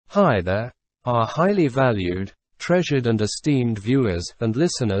Hi there, our highly valued, treasured and esteemed viewers and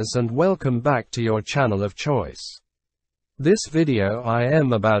listeners, and welcome back to your channel of choice. This video I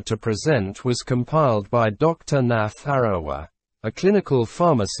am about to present was compiled by Dr. Nath Arawa, a clinical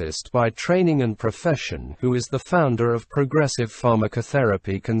pharmacist by training and profession who is the founder of Progressive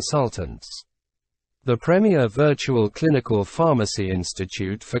Pharmacotherapy Consultants, the premier virtual clinical pharmacy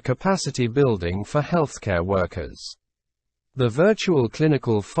institute for capacity building for healthcare workers. The Virtual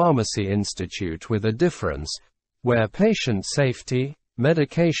Clinical Pharmacy Institute with a difference, where patient safety,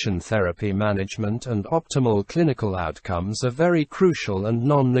 medication therapy management and optimal clinical outcomes are very crucial and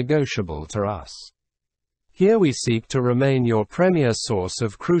non-negotiable to us. Here we seek to remain your premier source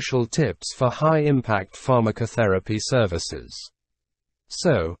of crucial tips for high-impact pharmacotherapy services.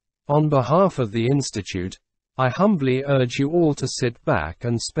 So, on behalf of the Institute, I humbly urge you all to sit back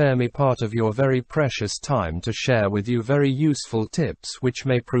and spare me part of your very precious time to share with you very useful tips which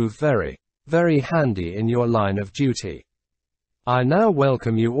may prove very, very handy in your line of duty. I now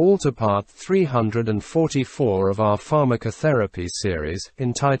welcome you all to part 344 of our pharmacotherapy series,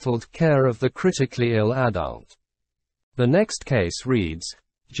 entitled Care of the Critically Ill Adult. The next case reads,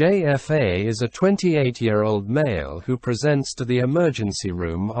 JFA is a 28-year-old male who presents to the emergency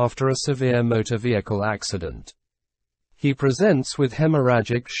room after a severe motor vehicle accident. He presents with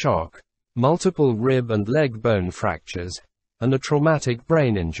hemorrhagic shock, multiple rib and leg bone fractures, and a traumatic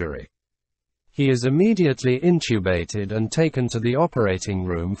brain injury. He is immediately intubated and taken to the operating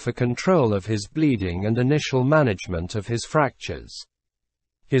room for control of his bleeding and initial management of his fractures.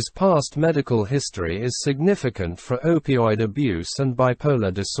 His past medical history is significant for opioid abuse and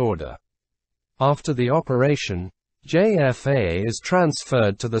bipolar disorder. After the operation, JFA is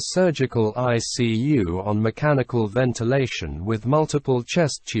transferred to the surgical ICU on mechanical ventilation with multiple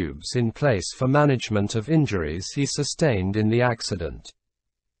chest tubes in place for management of injuries he sustained in the accident.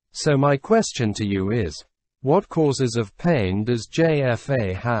 So my question to you is, what causes of pain does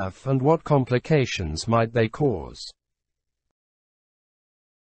JFA have and what complications might they cause?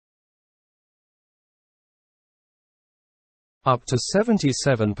 Up to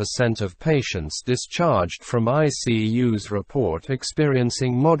 77% of patients discharged from ICUs report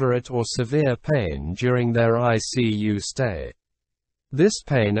experiencing moderate or severe pain during their ICU stay. This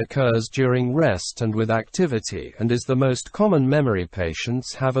pain occurs during rest and with activity and is the most common memory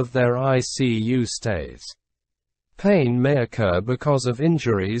patients have of their ICU stays. Pain may occur because of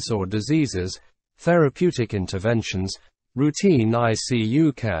injuries or diseases, therapeutic interventions, routine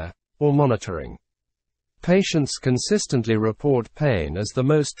ICU care, or monitoring. Patients consistently report pain as the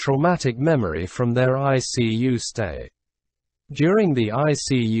most traumatic memory from their ICU stay. During the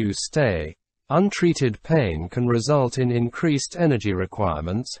ICU stay, untreated pain can result in increased energy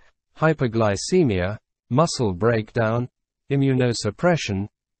requirements, hyperglycemia, muscle breakdown, immunosuppression,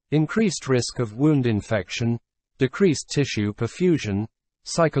 increased risk of wound infection, decreased tissue perfusion,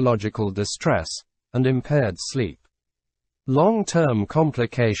 psychological distress, and impaired sleep. Long-term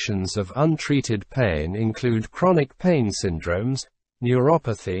complications of untreated pain include chronic pain syndromes,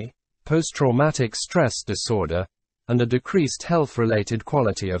 neuropathy, post-traumatic stress disorder, and a decreased health-related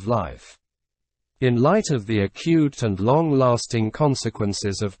quality of life. In light of the acute and long-lasting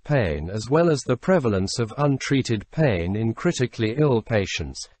consequences of pain as well as the prevalence of untreated pain in critically ill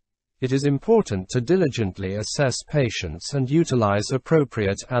patients, it is important to diligently assess patients and utilize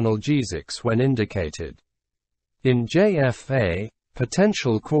appropriate analgesics when indicated. In JFA,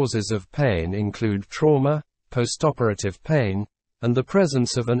 potential causes of pain include trauma, postoperative pain, and the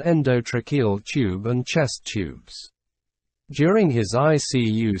presence of an endotracheal tube and chest tubes. During his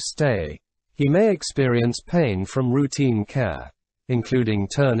ICU stay, he may experience pain from routine care, including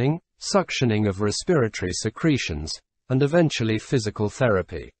turning, suctioning of respiratory secretions, and eventually physical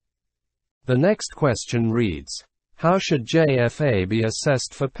therapy. The next question reads, how should JFA be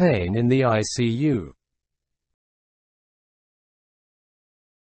assessed for pain in the ICU?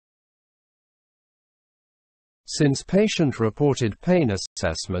 Since patient-reported pain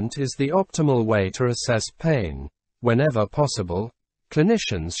assessment is the optimal way to assess pain, whenever possible,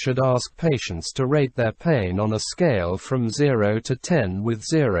 clinicians should ask patients to rate their pain on a scale from 0 to 10, with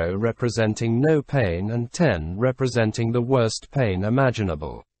 0 representing no pain and 10 representing the worst pain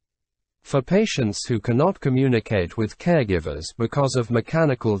imaginable. For patients who cannot communicate with caregivers because of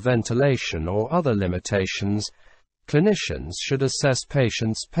mechanical ventilation or other limitations, clinicians should assess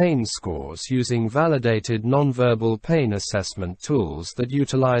patients' pain scores using validated nonverbal pain assessment tools that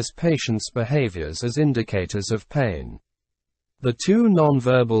utilize patients' behaviors as indicators of pain. The two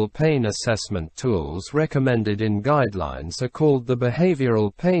nonverbal pain assessment tools recommended in guidelines are called the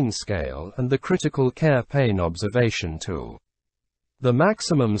Behavioral Pain Scale and the Critical Care Pain Observation Tool. The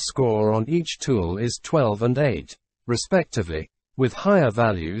maximum score on each tool is 12 and 8, respectively, with higher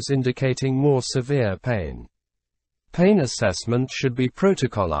values indicating more severe pain. Pain assessment should be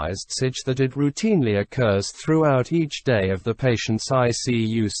protocolized such that it routinely occurs throughout each day of the patient's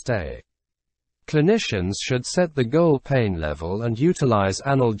ICU stay. Clinicians should set the goal pain level and utilize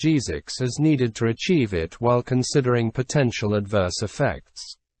analgesics as needed to achieve it while considering potential adverse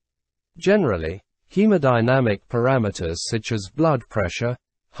effects. Generally, hemodynamic parameters such as blood pressure,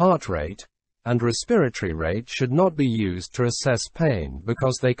 heart rate, and respiratory rate should not be used to assess pain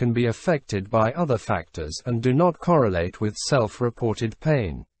because they can be affected by other factors and do not correlate with self-reported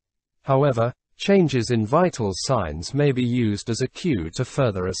pain. However, changes in vital signs may be used as a cue to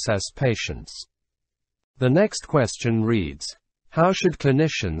further assess patients. The next question reads, how should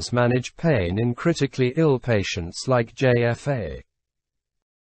clinicians manage pain in critically ill patients like JFA?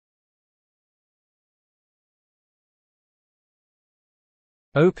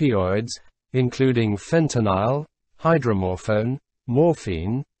 Opioids, including fentanyl, hydromorphone,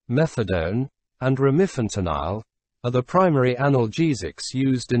 morphine, methadone, and remifentanil, are the primary analgesics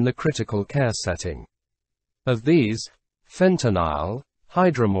used in the critical care setting. Of these, fentanyl,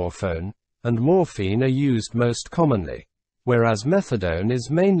 hydromorphone, and morphine are used most commonly, whereas methadone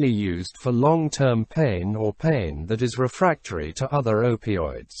is mainly used for long-term pain or pain that is refractory to other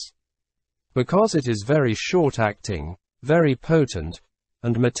opioids. Because it is very short-acting, very potent,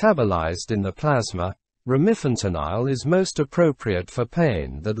 and metabolized in the plasma, remifentanil is most appropriate for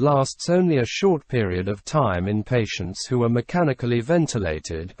pain that lasts only a short period of time in patients who are mechanically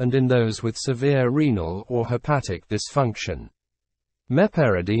ventilated and in those with severe renal or hepatic dysfunction.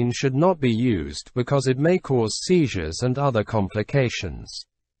 Meperidine should not be used because it may cause seizures and other complications.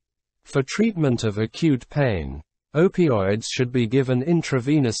 For treatment of acute pain, opioids should be given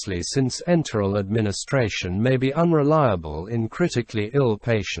intravenously since enteral administration may be unreliable in critically ill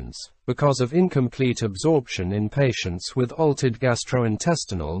patients, because of incomplete absorption in patients with altered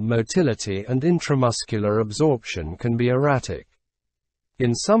gastrointestinal motility and intramuscular absorption can be erratic.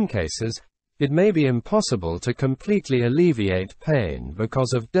 In some cases, it may be impossible to completely alleviate pain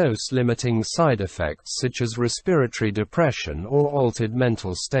because of dose-limiting side effects such as respiratory depression or altered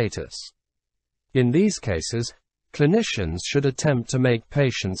mental status. In these cases, clinicians should attempt to make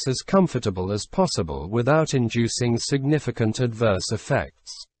patients as comfortable as possible without inducing significant adverse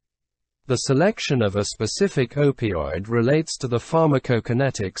effects. The selection of a specific opioid relates to the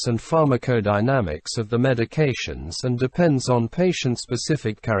pharmacokinetics and pharmacodynamics of the medications and depends on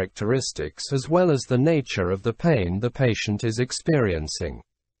patient-specific characteristics as well as the nature of the pain the patient is experiencing.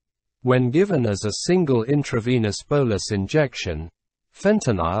 When given as a single intravenous bolus injection,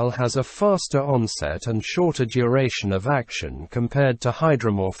 fentanyl has a faster onset and shorter duration of action compared to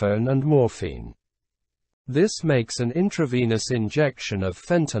hydromorphone and morphine. This makes an intravenous injection of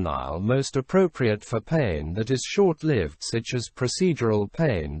fentanyl most appropriate for pain that is short-lived, such as procedural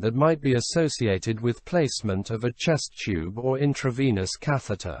pain that might be associated with placement of a chest tube or intravenous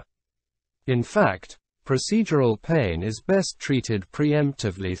catheter. In fact, procedural pain is best treated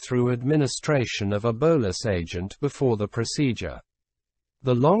preemptively through administration of a bolus agent before the procedure.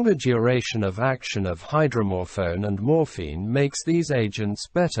 The longer duration of action of hydromorphone and morphine makes these agents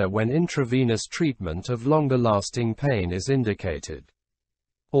better when intravenous treatment of longer-lasting pain is indicated.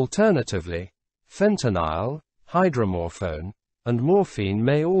 Alternatively, fentanyl, hydromorphone, and morphine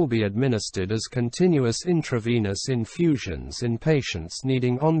may all be administered as continuous intravenous infusions in patients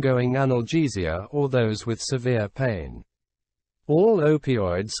needing ongoing analgesia or those with severe pain. All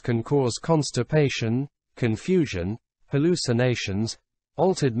opioids can cause constipation, confusion, hallucinations,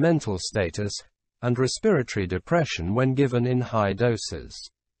 altered mental status, and respiratory depression when given in high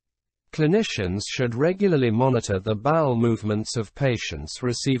doses. Clinicians should regularly monitor the bowel movements of patients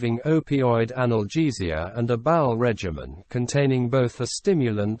receiving opioid analgesia, and a bowel regimen containing both a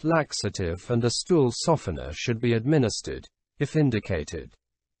stimulant laxative and a stool softener should be administered, if indicated.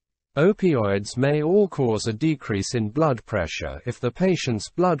 Opioids may all cause a decrease in blood pressure if the patient's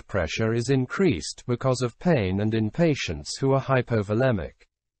blood pressure is increased because of pain and in patients who are hypovolemic.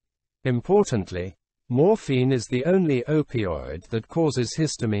 Importantly, morphine is the only opioid that causes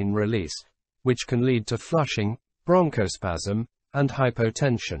histamine release, which can lead to flushing, bronchospasm, and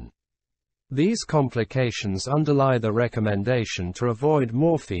hypotension. These complications underlie the recommendation to avoid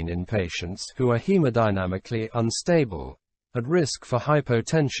morphine in patients who are hemodynamically unstable, at risk for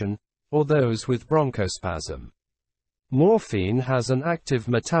hypotension, or those with bronchospasm. Morphine has an active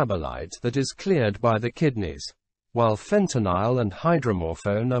metabolite that is cleared by the kidneys, while fentanyl and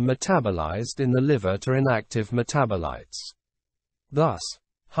hydromorphone are metabolized in the liver to inactive metabolites. Thus,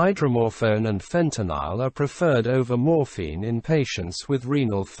 hydromorphone and fentanyl are preferred over morphine in patients with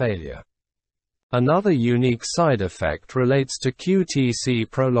renal failure. Another unique side effect relates to QTc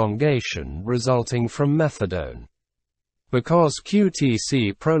prolongation resulting from methadone. Because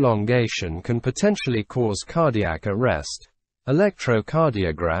QTc prolongation can potentially cause cardiac arrest,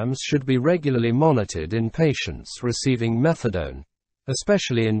 electrocardiograms should be regularly monitored in patients receiving methadone,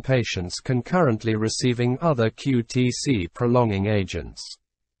 especially in patients concurrently receiving other QTc prolonging agents.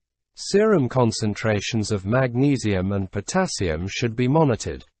 Serum concentrations of magnesium and potassium should be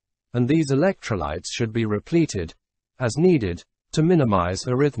monitored, and these electrolytes should be repleted, as needed, to minimize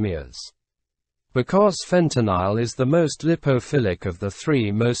arrhythmias. Because fentanyl is the most lipophilic of the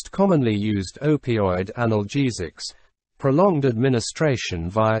three most commonly used opioid analgesics, prolonged administration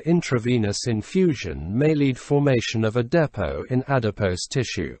via intravenous infusion may lead formation of a depot in adipose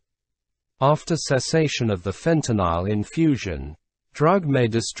tissue. After cessation of the fentanyl infusion, drug may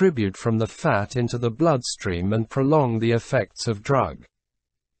distribute from the fat into the bloodstream and prolong the effects of drug.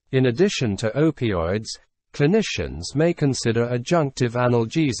 In addition to opioids, clinicians may consider adjunctive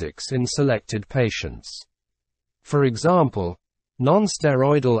analgesics in selected patients. For example,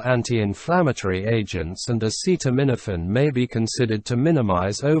 non-steroidal anti-inflammatory agents and acetaminophen may be considered to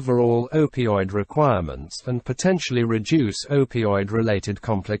minimize overall opioid requirements and potentially reduce opioid-related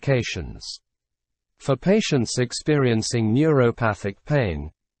complications. For patients experiencing neuropathic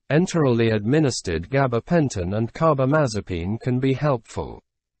pain, enterally administered gabapentin and carbamazepine can be helpful.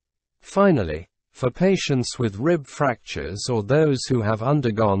 Finally, for patients with rib fractures or those who have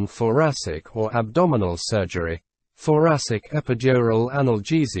undergone thoracic or abdominal surgery, thoracic epidural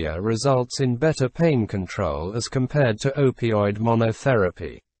analgesia results in better pain control as compared to opioid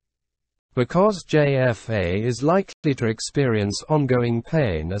monotherapy. Because JFA is likely to experience ongoing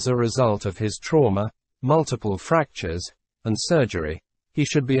pain as a result of his trauma, multiple fractures, and surgery, he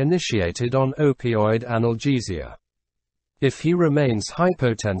should be initiated on opioid analgesia. If he remains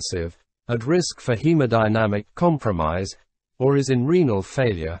hypotensive, at risk for hemodynamic compromise, or is in renal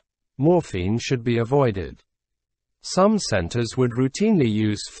failure, morphine should be avoided. Some centers would routinely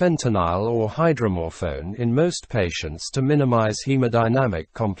use fentanyl or hydromorphone in most patients to minimize hemodynamic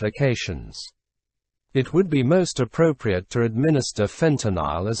complications. It would be most appropriate to administer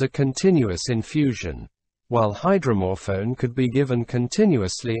fentanyl as a continuous infusion, while hydromorphone could be given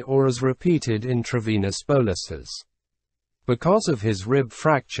continuously or as repeated intravenous boluses. Because of his rib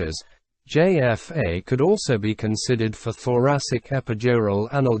fractures, JFA could also be considered for thoracic epidural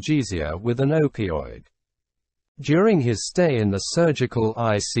analgesia with an opioid. During his stay in the surgical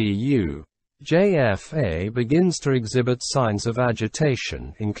ICU, JFA begins to exhibit signs of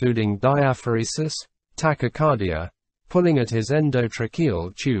agitation including diaphoresis, tachycardia, pulling at his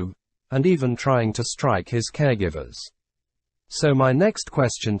endotracheal tube, and even trying to strike his caregivers. So my next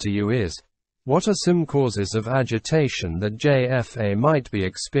question to you is, what are some causes of agitation that JFA might be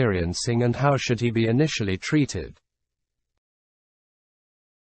experiencing and how should he be initially treated?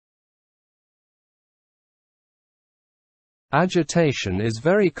 Agitation is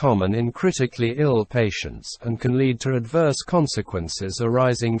very common in critically ill patients and can lead to adverse consequences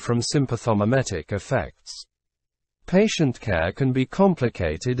arising from sympathomimetic effects. Patient care can be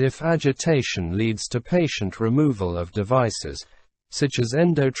complicated if agitation leads to patient removal of devices, such as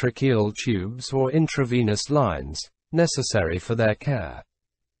endotracheal tubes or intravenous lines, necessary for their care.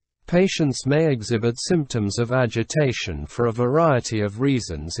 Patients may exhibit symptoms of agitation for a variety of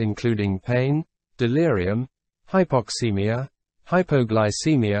reasons including pain, delirium, hypoxemia,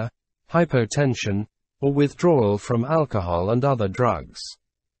 hypoglycemia, hypotension, or withdrawal from alcohol and other drugs.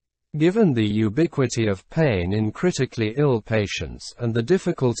 Given the ubiquity of pain in critically ill patients and the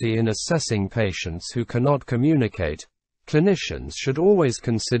difficulty in assessing patients who cannot communicate, clinicians should always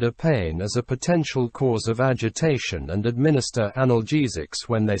consider pain as a potential cause of agitation and administer analgesics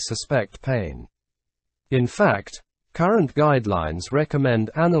when they suspect pain. In fact, current guidelines recommend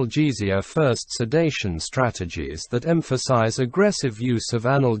analgesia-first sedation strategies that emphasize aggressive use of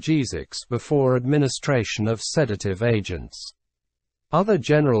analgesics before administration of sedative agents. Other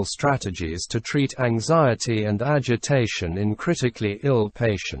general strategies to treat anxiety and agitation in critically ill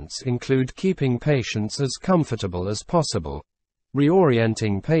patients include keeping patients as comfortable as possible,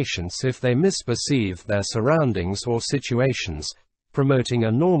 reorienting patients if they misperceive their surroundings or situations, promoting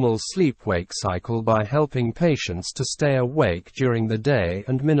a normal sleep-wake cycle by helping patients to stay awake during the day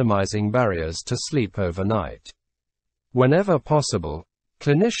and minimizing barriers to sleep overnight. Whenever possible,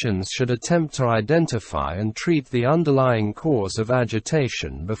 clinicians should attempt to identify and treat the underlying cause of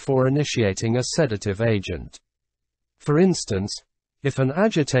agitation before initiating a sedative agent. For instance, if an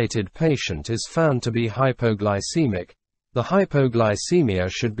agitated patient is found to be hypoglycemic, the hypoglycemia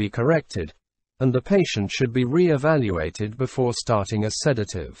should be corrected, and the patient should be re-evaluated before starting a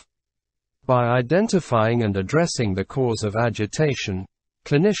sedative. By identifying and addressing the cause of agitation,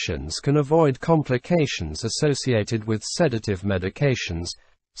 clinicians can avoid complications associated with sedative medications,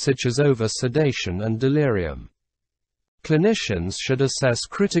 such as over-sedation and delirium. Clinicians should assess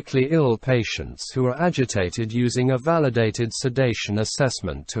critically ill patients who are agitated using a validated sedation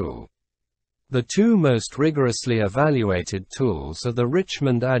assessment tool. The two most rigorously evaluated tools are the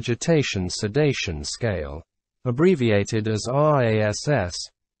Richmond Agitation Sedation Scale, abbreviated as RASS,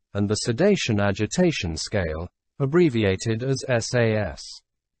 and the Sedation Agitation Scale, abbreviated as SAS.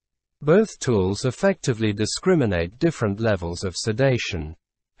 Both tools effectively discriminate different levels of sedation,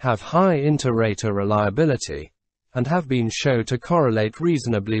 have high inter-rater reliability, and have been shown to correlate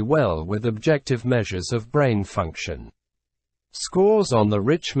reasonably well with objective measures of brain function. Scores on the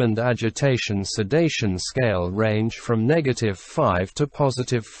Richmond Agitation Sedation Scale range from -5 to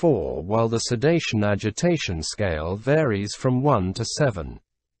 +4, while the Sedation Agitation Scale varies from 1 to 7.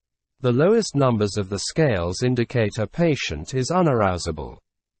 The lowest numbers of the scales indicate a patient is unarousable,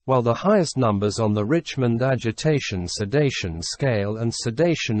 while the highest numbers on the Richmond Agitation Sedation Scale and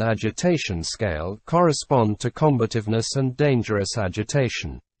Sedation Agitation Scale correspond to combativeness and dangerous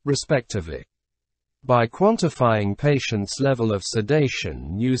agitation, respectively. By quantifying patients' level of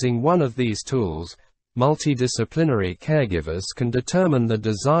sedation using one of these tools, multidisciplinary caregivers can determine the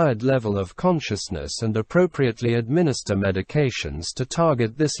desired level of consciousness and appropriately administer medications to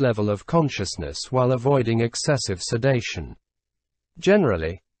target this level of consciousness while avoiding excessive sedation.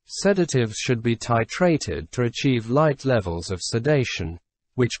 Generally, sedatives should be titrated to achieve light levels of sedation,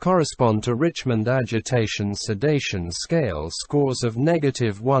 which correspond to Richmond Agitation Sedation Scale scores of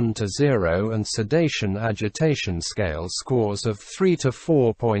 -1 to 0 and Sedation Agitation Scale scores of 3 to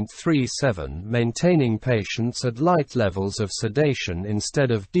 4.37, maintaining patients at light levels of sedation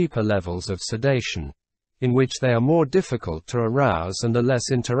instead of deeper levels of sedation, in which they are more difficult to arouse and are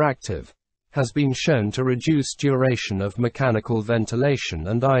less interactive, has been shown to reduce duration of mechanical ventilation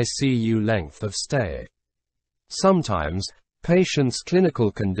and ICU length of stay. Sometimes, patients'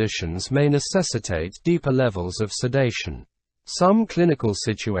 clinical conditions may necessitate deeper levels of sedation. Some clinical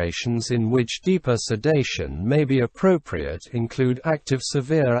situations in which deeper sedation may be appropriate include active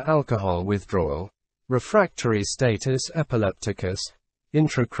severe alcohol withdrawal, refractory status epilepticus,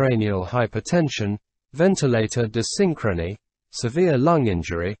 intracranial hypertension, ventilator dysynchrony, severe lung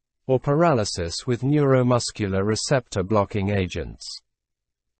injury, or paralysis with neuromuscular receptor blocking agents.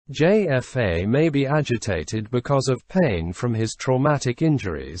 JFA may be agitated because of pain from his traumatic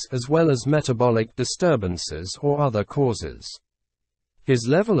injuries as well as metabolic disturbances or other causes. His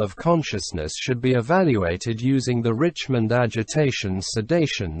level of consciousness should be evaluated using the Richmond Agitation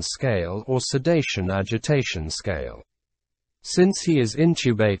Sedation Scale or Sedation Agitation Scale. Since he is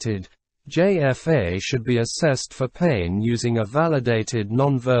intubated, JFA should be assessed for pain using a validated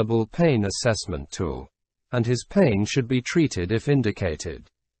nonverbal pain assessment tool, and his pain should be treated if indicated.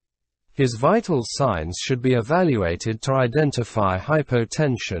 His vital signs should be evaluated to identify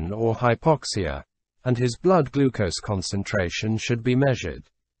hypotension or hypoxia, and his blood glucose concentration should be measured.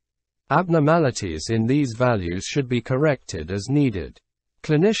 Abnormalities in these values should be corrected as needed.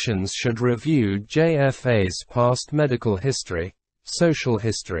 Clinicians should review JFA's past medical history, social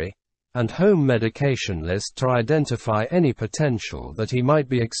history, and home medication list to identify any potential that he might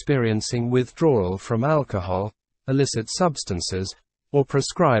be experiencing withdrawal from alcohol, illicit substances, or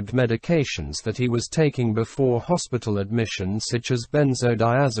prescribed medications that he was taking before hospital admission such as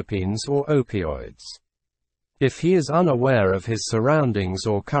benzodiazepines or opioids. If he is unaware of his surroundings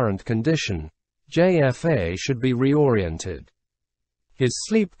or current condition, JFA should be reoriented. His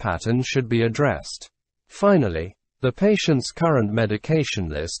sleep pattern should be addressed. Finally, the patient's current medication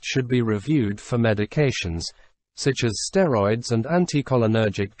list should be reviewed for medications, such as steroids and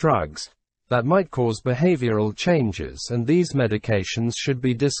anticholinergic drugs, that might cause behavioral changes, and these medications should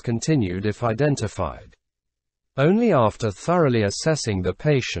be discontinued if identified. Only after thoroughly assessing the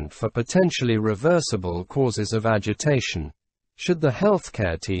patient for potentially reversible causes of agitation, should the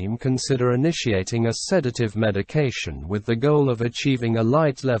healthcare team consider initiating a sedative medication with the goal of achieving a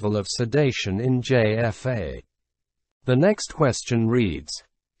light level of sedation in JFA. The next question reads,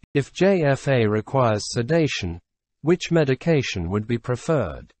 if JFA requires sedation, which medication would be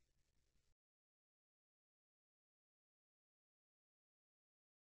preferred?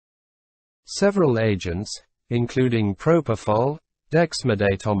 Several agents, including propofol,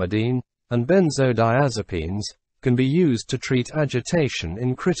 dexmedetomidine, and benzodiazepines, can be used to treat agitation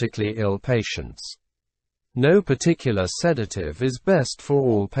in critically ill patients. No particular sedative is best for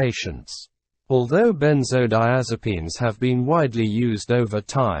all patients. Although benzodiazepines have been widely used over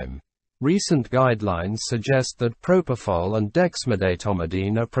time, recent guidelines suggest that propofol and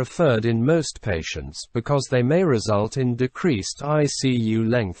dexmedetomidine are preferred in most patients because they may result in decreased ICU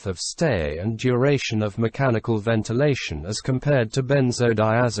length of stay and duration of mechanical ventilation as compared to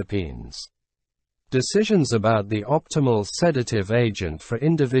benzodiazepines. Decisions about the optimal sedative agent for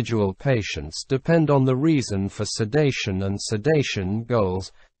individual patients depend on the reason for sedation and sedation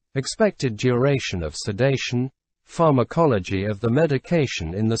goals, expected duration of sedation, pharmacology of the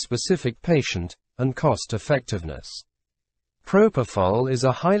medication in the specific patient, and cost effectiveness. Propofol is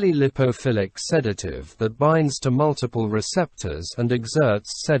a highly lipophilic sedative that binds to multiple receptors and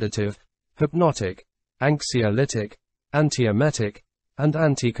exerts sedative, hypnotic, anxiolytic, antiemetic, and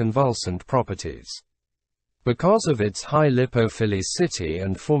anticonvulsant properties. Because of its high lipophilicity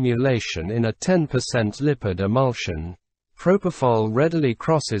and formulation in a 10% lipid emulsion, propofol readily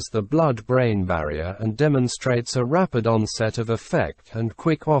crosses the blood-brain barrier and demonstrates a rapid onset of effect and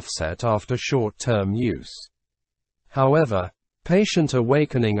quick offset after short-term use. However, patient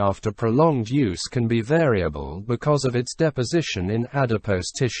awakening after prolonged use can be variable because of its deposition in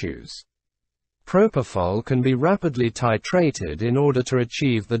adipose tissues. Propofol can be rapidly titrated in order to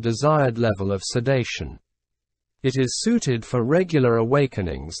achieve the desired level of sedation. It is suited for regular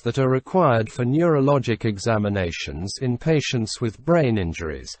awakenings that are required for neurologic examinations in patients with brain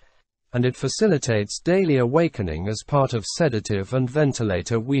injuries, and it facilitates daily awakening as part of sedative and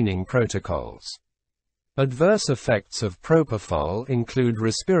ventilator weaning protocols. Adverse effects of propofol include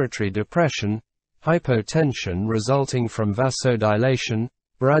respiratory depression, hypotension resulting from vasodilation,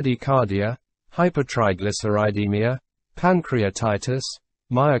 bradycardia, hypertriglyceridemia, pancreatitis,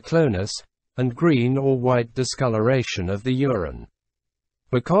 myoclonus, and green or white discoloration of the urine.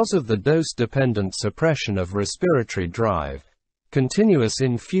 Because of the dose-dependent suppression of respiratory drive, continuous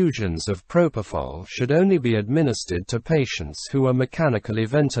infusions of propofol should only be administered to patients who are mechanically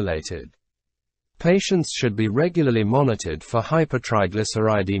ventilated. Patients should be regularly monitored for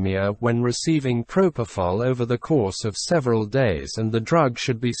hypertriglyceridemia when receiving propofol over the course of several days, and the drug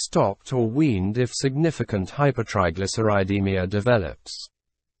should be stopped or weaned if significant hypertriglyceridemia develops.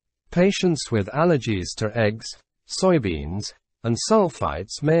 Patients with allergies to eggs, soybeans, and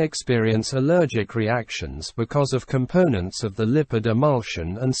sulfites may experience allergic reactions because of components of the lipid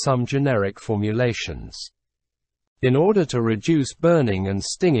emulsion and some generic formulations. In order to reduce burning and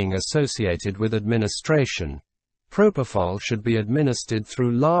stinging associated with administration, propofol should be administered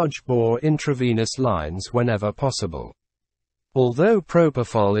through large-bore intravenous lines whenever possible. Although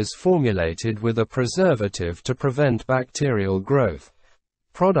propofol is formulated with a preservative to prevent bacterial growth,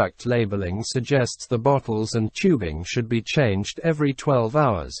 product labeling suggests the bottles and tubing should be changed every 12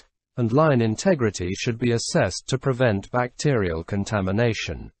 hours, and line integrity should be assessed to prevent bacterial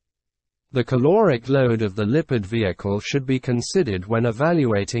contamination. The caloric load of the lipid vehicle should be considered when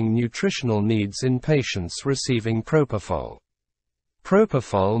evaluating nutritional needs in patients receiving propofol.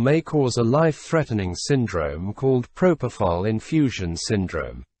 Propofol may cause a life-threatening syndrome called propofol infusion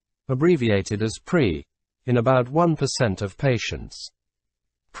syndrome, abbreviated as PRI, in about 1% of patients.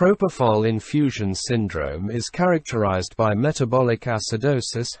 Propofol infusion syndrome is characterized by metabolic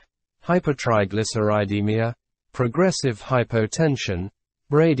acidosis, hypertriglyceridemia, progressive hypotension,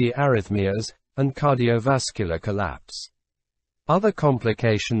 bradyarrhythmias, and cardiovascular collapse. Other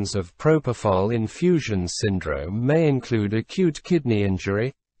complications of propofol infusion syndrome may include acute kidney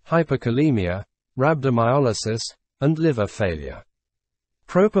injury, hyperkalemia, rhabdomyolysis, and liver failure.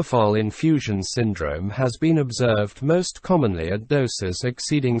 Propofol infusion syndrome has been observed most commonly at doses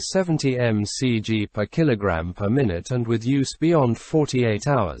exceeding 70 mcg per kilogram per minute and with use beyond 48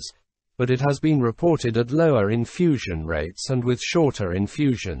 hours, but it has been reported at lower infusion rates and with shorter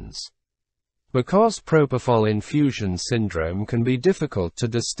infusions. Because propofol infusion syndrome can be difficult to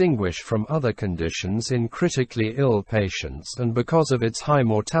distinguish from other conditions in critically ill patients, and because of its high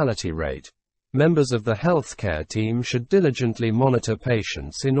mortality rate, members of the healthcare team should diligently monitor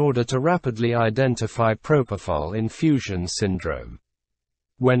patients in order to rapidly identify propofol infusion syndrome.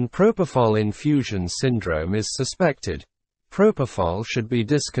 When propofol infusion syndrome is suspected, propofol should be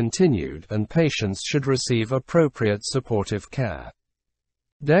discontinued and patients should receive appropriate supportive care.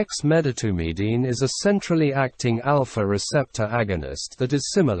 Dexmedetomidine is a centrally acting alpha receptor agonist that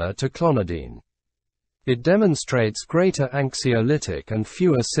is similar to clonidine. It demonstrates greater anxiolytic and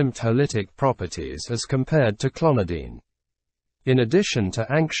fewer symptolytic properties as compared to clonidine. In addition to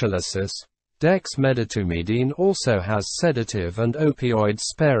anxiolysis, dexmedetomidine also has sedative and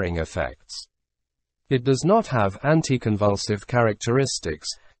opioid-sparing effects. It does not have anticonvulsive characteristics,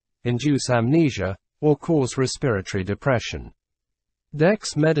 induce amnesia, or cause respiratory depression.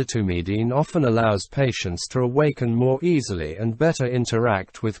 Dexmedetomidine often allows patients to awaken more easily and better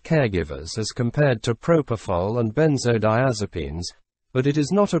interact with caregivers as compared to propofol and benzodiazepines, but it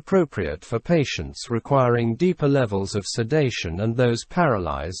is not appropriate for patients requiring deeper levels of sedation and those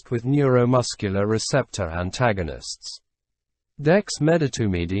paralyzed with neuromuscular receptor antagonists.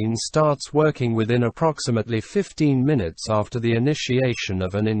 Dexmedetomidine starts working within approximately 15 minutes after the initiation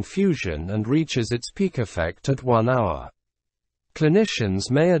of an infusion and reaches its peak effect at 1 hour.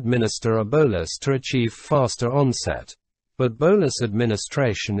 Clinicians may administer a bolus to achieve faster onset, but bolus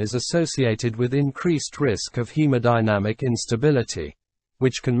administration is associated with increased risk of hemodynamic instability,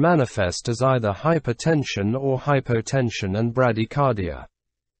 which can manifest as either hypertension or hypotension and bradycardia.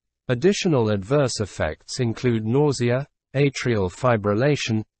 Additional adverse effects include nausea, atrial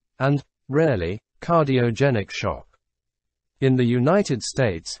fibrillation, and, rarely, cardiogenic shock. In the United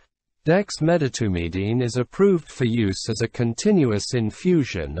States, dexmedetomidine is approved for use as a continuous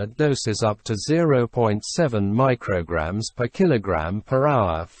infusion at doses up to 0.7 micrograms per kilogram per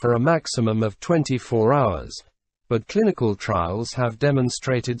hour for a maximum of 24 hours, but clinical trials have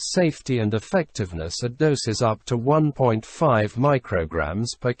demonstrated safety and effectiveness at doses up to 1.5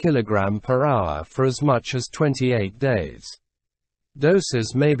 micrograms per kilogram per hour for as much as 28 days.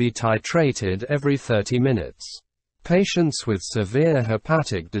 Doses may be titrated every 30 minutes. Patients with severe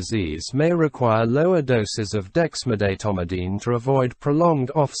hepatic disease may require lower doses of dexmedetomidine to avoid prolonged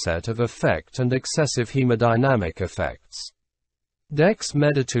offset of effect and excessive hemodynamic effects.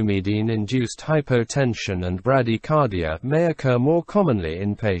 Dexmedetomidine-induced hypotension and bradycardia may occur more commonly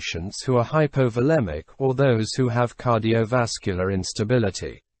in patients who are hypovolemic or those who have cardiovascular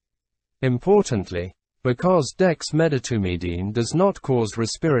instability. Importantly, because dexmedetomidine does not cause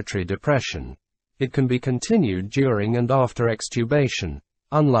respiratory depression, it can be continued during and after extubation,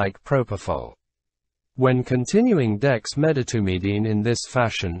 unlike propofol. When continuing dexmedetomidine in this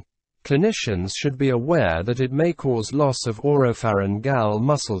fashion, clinicians should be aware that it may cause loss of oropharyngeal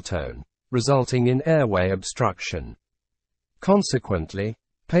muscle tone, resulting in airway obstruction. Consequently,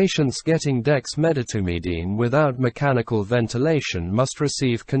 patients getting dexmedetomidine without mechanical ventilation must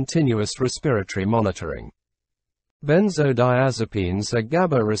receive continuous respiratory monitoring. Benzodiazepines are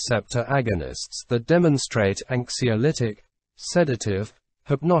GABA receptor agonists that demonstrate anxiolytic, sedative,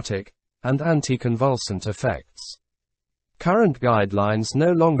 hypnotic, and anticonvulsant effects. Current guidelines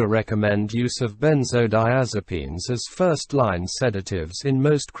no longer recommend use of benzodiazepines as first-line sedatives in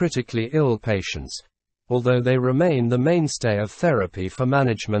most critically ill patients, although they remain the mainstay of therapy for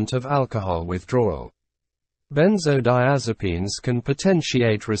management of alcohol withdrawal. Benzodiazepines can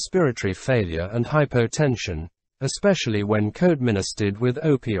potentiate respiratory failure and hypotension, especially when co-administered with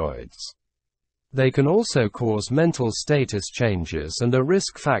opioids. They can also cause mental status changes and are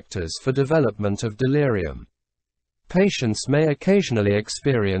risk factors for development of delirium. Patients may occasionally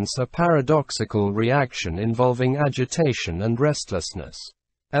experience a paradoxical reaction involving agitation and restlessness.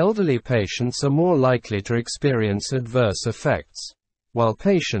 Elderly patients are more likely to experience adverse effects, while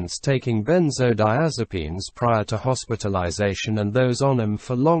patients taking benzodiazepines prior to hospitalization and those on them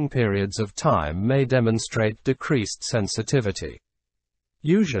for long periods of time may demonstrate decreased sensitivity.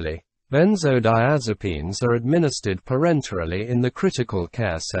 Usually, benzodiazepines are administered parenterally in the critical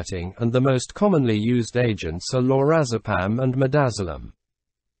care setting, and the most commonly used agents are lorazepam and midazolam.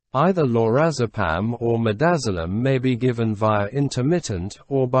 Either lorazepam or midazolam may be given via intermittent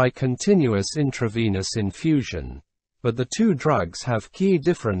or by continuous intravenous infusion, but the two drugs have key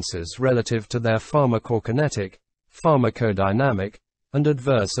differences relative to their pharmacokinetic, pharmacodynamic, and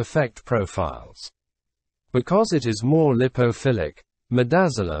adverse effect profiles. Because it is more lipophilic,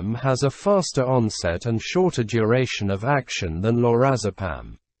 midazolam has a faster onset and shorter duration of action than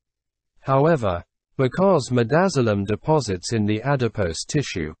lorazepam. However, because midazolam deposits in the adipose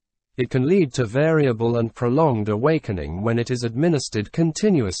tissue, it can lead to variable and prolonged awakening when it is administered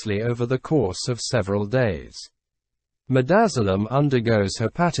continuously over the course of several days. Midazolam undergoes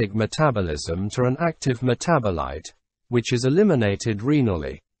hepatic metabolism to an active metabolite, which is eliminated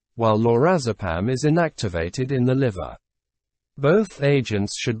renally, while lorazepam is inactivated in the liver. Both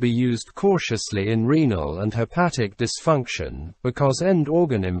agents should be used cautiously in renal and hepatic dysfunction, because end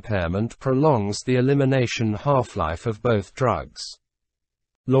organ impairment prolongs the elimination half-life of both drugs.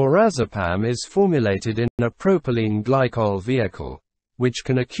 Lorazepam is formulated in a propylene glycol vehicle, which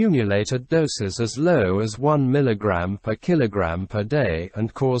can accumulate at doses as low as 1 mg per kilogram per day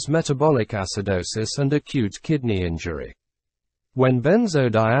and cause metabolic acidosis and acute kidney injury. When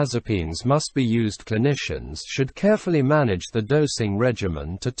benzodiazepines must be used, clinicians should carefully manage the dosing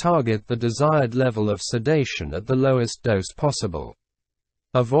regimen to target the desired level of sedation at the lowest dose possible.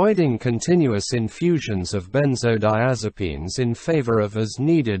 Avoiding continuous infusions of benzodiazepines in favor of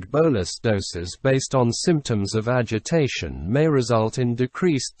as-needed bolus doses based on symptoms of agitation may result in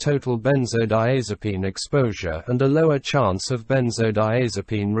decreased total benzodiazepine exposure and a lower chance of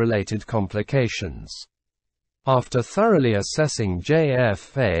benzodiazepine-related complications. After thoroughly assessing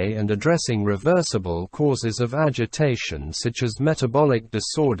JFA and addressing reversible causes of agitation such as metabolic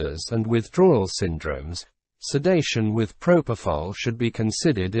disorders and withdrawal syndromes, sedation with propofol should be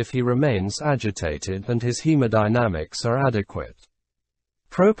considered if he remains agitated and his hemodynamics are adequate.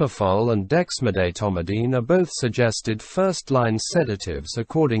 Propofol and dexmedetomidine are both suggested first-line sedatives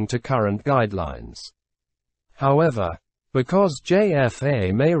according to current guidelines. However, because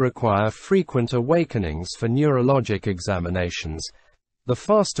JFA may require frequent awakenings for neurologic examinations, the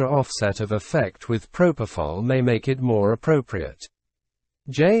faster offset of effect with propofol may make it more appropriate.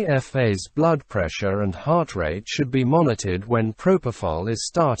 JFA's blood pressure and heart rate should be monitored when propofol is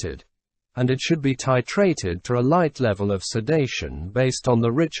started, and it should be titrated to a light level of sedation based on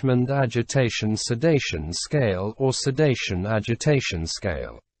the Richmond Agitation-Sedation Scale or Sedation-Agitation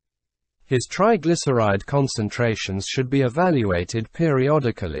Scale. His triglyceride concentrations should be evaluated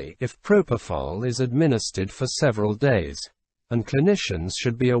periodically if propofol is administered for several days, and clinicians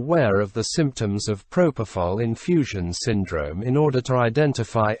should be aware of the symptoms of propofol infusion syndrome in order to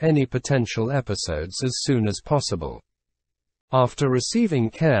identify any potential episodes as soon as possible. After receiving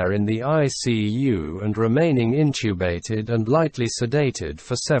care in the ICU and remaining intubated and lightly sedated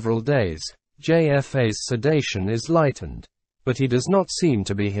for several days, JFA's sedation is lightened, but he does not seem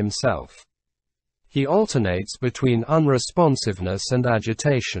to be himself. He alternates between unresponsiveness and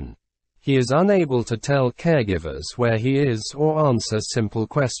agitation. He is unable to tell caregivers where he is or answer simple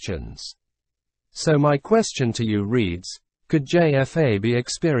questions. So my question to you reads, could JFA be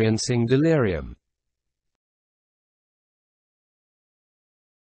experiencing delirium?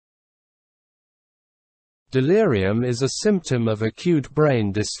 Delirium is a symptom of acute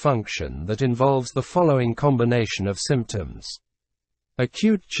brain dysfunction that involves the following combination of symptoms: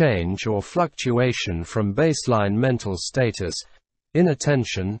 acute change or fluctuation from baseline mental status,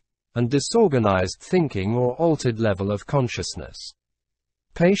 inattention, and disorganized thinking or altered level of consciousness.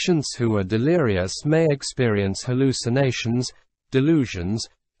 Patients who are delirious may experience hallucinations, delusions,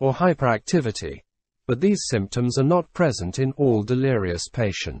 or hyperactivity, but these symptoms are not present in all delirious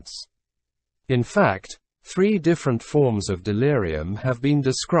patients. In fact, 3 different forms of delirium have been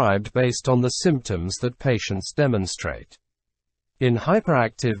described based on the symptoms that patients demonstrate. In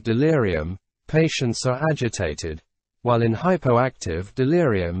hyperactive delirium, patients are agitated, while in hypoactive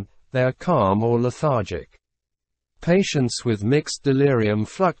delirium, they are calm or lethargic. Patients with mixed delirium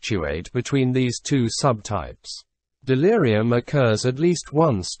fluctuate between these 2 subtypes. Delirium occurs at least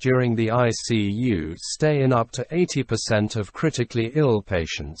once during the ICU stay in up to 80% of critically ill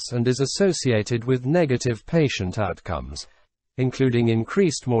patients and is associated with negative patient outcomes, including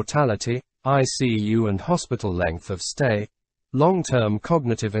increased mortality, ICU and hospital length of stay, long-term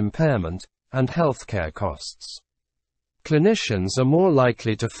cognitive impairment, and healthcare costs. Clinicians are more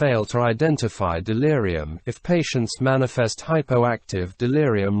likely to fail to identify delirium if patients manifest hypoactive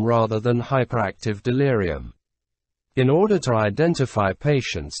delirium rather than hyperactive delirium. In order to identify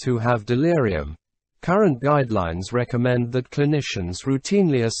patients who have delirium, current guidelines recommend that clinicians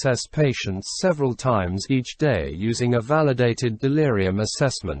routinely assess patients several times each day using a validated delirium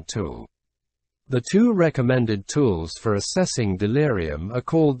assessment tool. The 2 recommended tools for assessing delirium are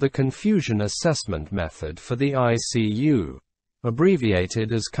called the Confusion Assessment Method for the ICU,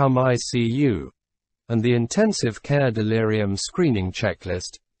 abbreviated as CUM-ICU, and the Intensive Care Delirium Screening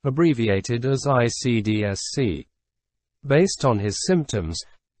Checklist, abbreviated as ICDSC. Based on his symptoms,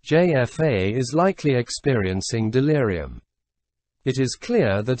 JFA is likely experiencing delirium. It is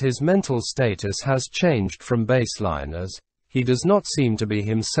clear that his mental status has changed from baseline as he does not seem to be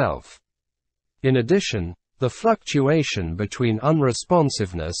himself. In addition, the fluctuation between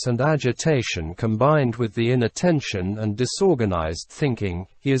unresponsiveness and agitation combined with the inattention and disorganized thinking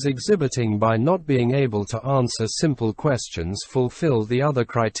he is exhibiting by not being able to answer simple questions fulfill the other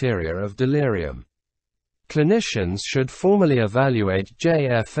criteria of delirium. Clinicians should formally evaluate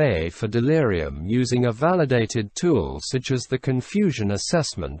JFA for delirium using a validated tool such as the Confusion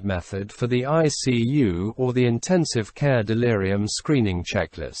Assessment Method for the ICU or the Intensive Care Delirium Screening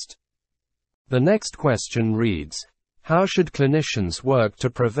Checklist. The next question reads, how should clinicians work to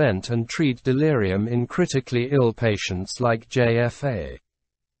prevent and treat delirium in critically ill patients like JFA?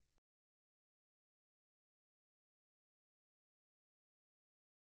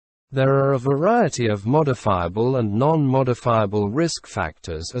 There are a variety of modifiable and non-modifiable risk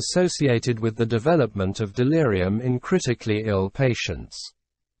factors associated with the development of delirium in critically ill patients.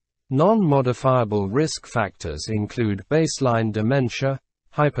 Non-modifiable risk factors include baseline dementia,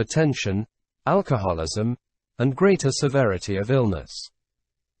 hypertension, alcoholism, and greater severity of illness.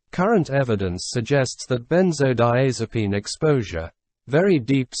 Current evidence suggests that benzodiazepine exposure, very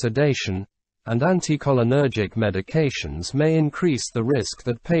deep sedation, and anticholinergic medications may increase the risk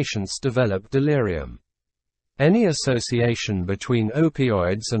that patients develop delirium. Any association between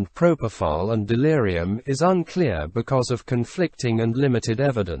opioids and propofol and delirium is unclear because of conflicting and limited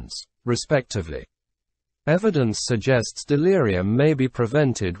evidence, respectively. Evidence suggests delirium may be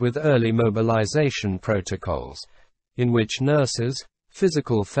prevented with early mobilization protocols, in which nurses,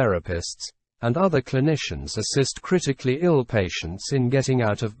 physical therapists, and other clinicians assist critically ill patients in getting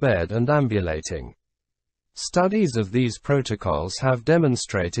out of bed and ambulating. Studies of these protocols have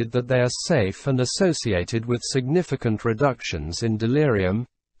demonstrated that they are safe and associated with significant reductions in delirium,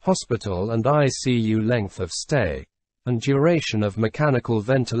 hospital and ICU length of stay, and duration of mechanical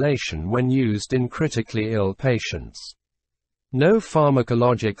ventilation when used in critically ill patients. No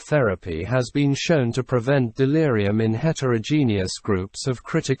pharmacologic therapy has been shown to prevent delirium in heterogeneous groups of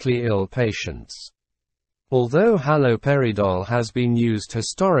critically ill patients. Although haloperidol has been used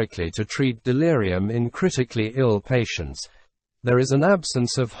historically to treat delirium in critically ill patients, there is an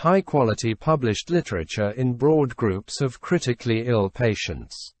absence of high-quality published literature in broad groups of critically ill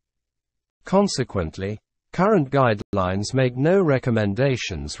patients. Consequently, current guidelines make no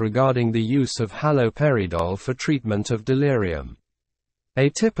recommendations regarding the use of haloperidol for treatment of delirium.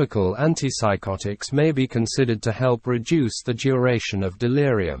 Atypical antipsychotics may be considered to help reduce the duration of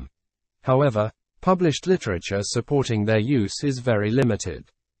delirium. However, published literature supporting their use is very limited.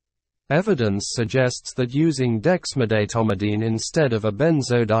 Evidence suggests that using dexmedetomidine instead of a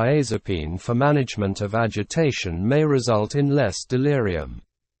benzodiazepine for management of agitation may result in less delirium.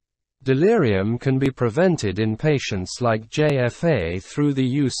 Delirium can be prevented in patients like JFA through the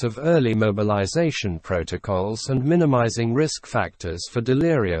use of early mobilization protocols and minimizing risk factors for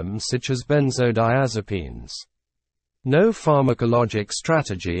delirium such as benzodiazepines. No pharmacologic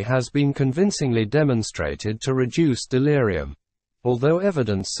strategy has been convincingly demonstrated to reduce delirium, although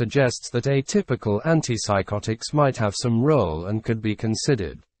evidence suggests that atypical antipsychotics might have some role and could be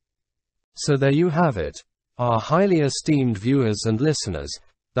considered. So there you have it, our highly esteemed viewers and listeners.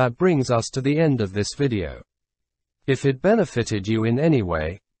 That brings us to the end of this video. If it benefited you in any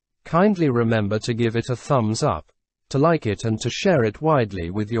way, kindly remember to give it a thumbs up, to like it and to share it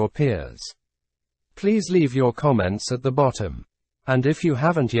widely with your peers. Please leave your comments at the bottom. And if you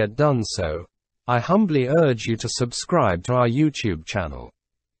haven't yet done so, I humbly urge you to subscribe to our YouTube channel.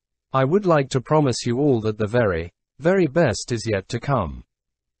 I would like to promise you all that the very, very best is yet to come.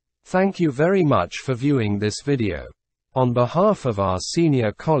 Thank you very much for viewing this video. On behalf of our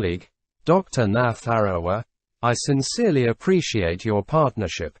senior colleague, Dr. Nath Arawa, I sincerely appreciate your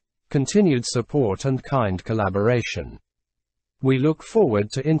partnership, continued support and kind collaboration. We look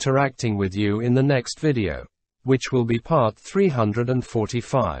forward to interacting with you in the next video, which will be part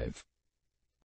 345.